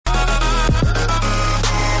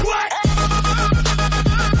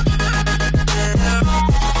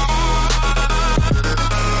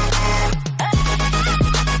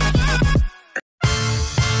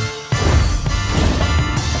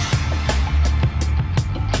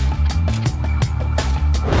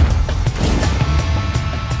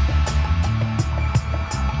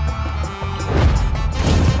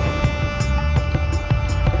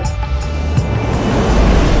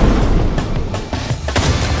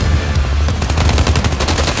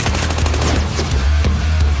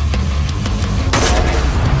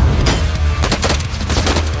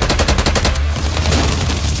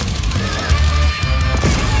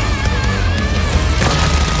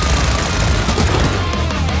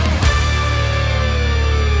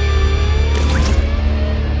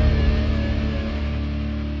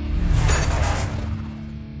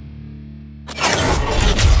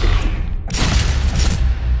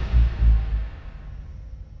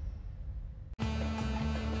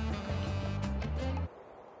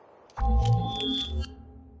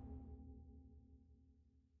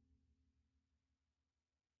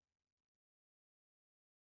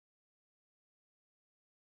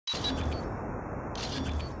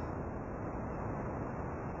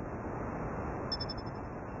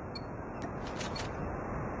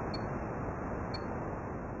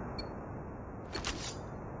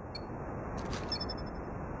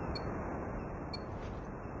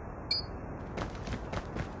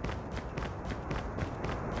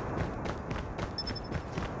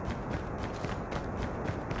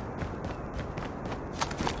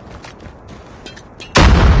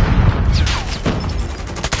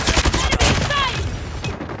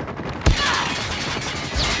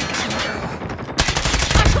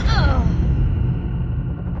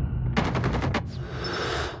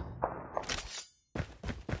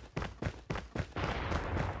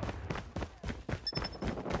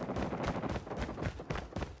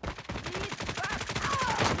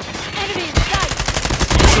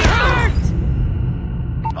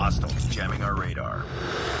Hostiles jamming our radar.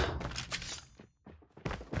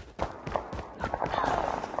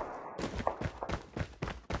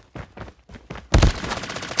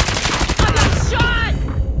 I got shot!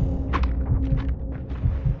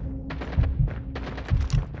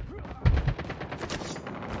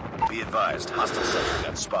 Be advised, hostile sentry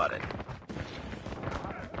gun spotted.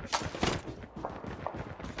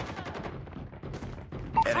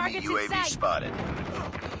 Enemy Targets in UAV sight. spotted.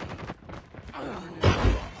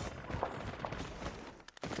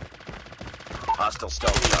 Hostile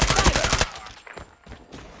stealth chopper inbound.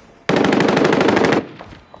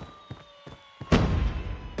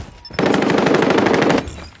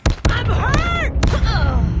 I'm hurt!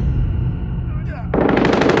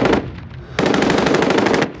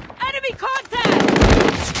 Enemy contact!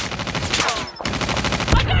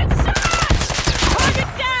 I got shot! Target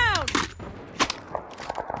down!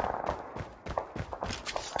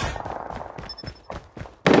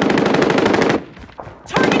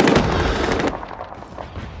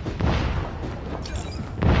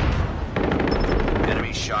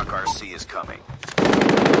 Enemy shock RC is coming.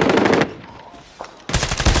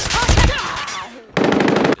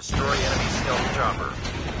 Destroy enemy stealth chopper.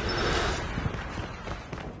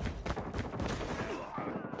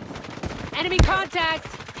 Enemy contact!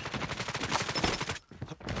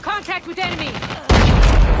 Contact with enemy!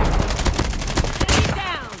 Enemy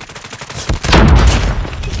down!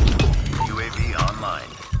 UAV online.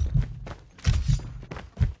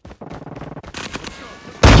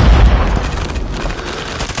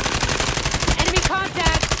 Enemy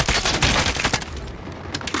contact!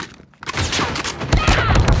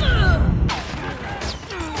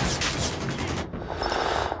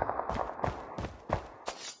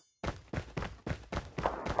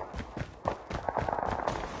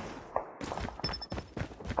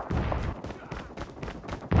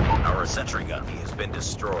 Our sentry gun has been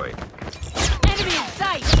destroyed. Enemy in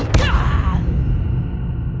sight!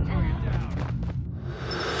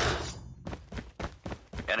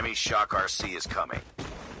 Enemy shock RC is coming.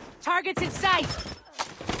 Targets in sight!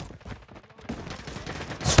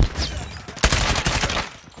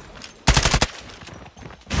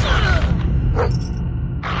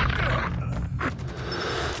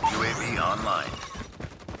 UAV online.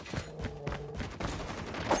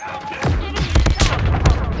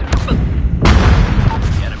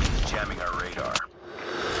 Enemy is jamming our radar.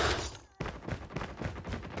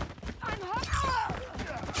 I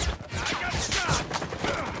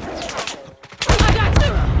got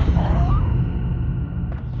two!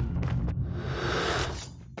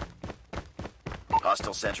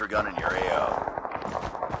 Hostile sentry gun in your AO.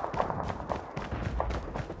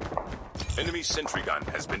 Enemy sentry gun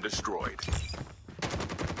has been destroyed.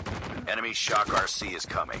 Enemy shock RC is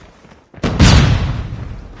coming.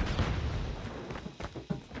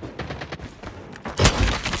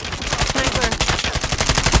 Sniper!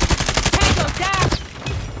 Tango down!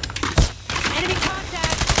 Enemy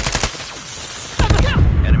contact!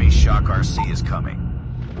 Enemy shock RC is coming.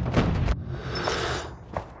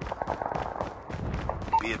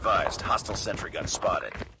 Be advised, hostile sentry gun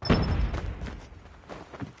spotted.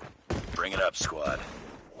 Bring it up, squad.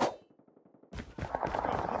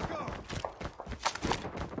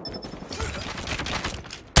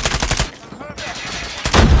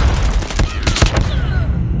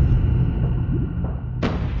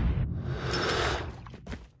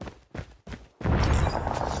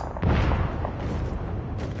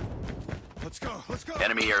 Let's go.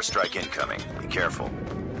 Enemy airstrike incoming. Be careful.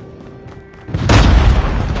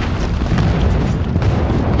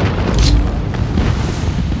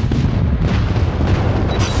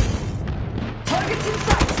 Targets in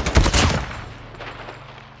sight!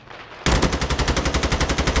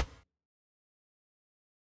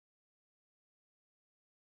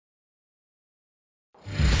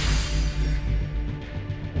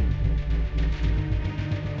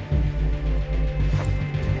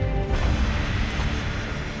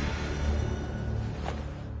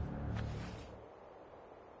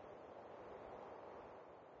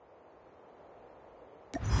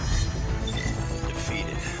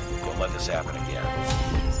 let this happen again.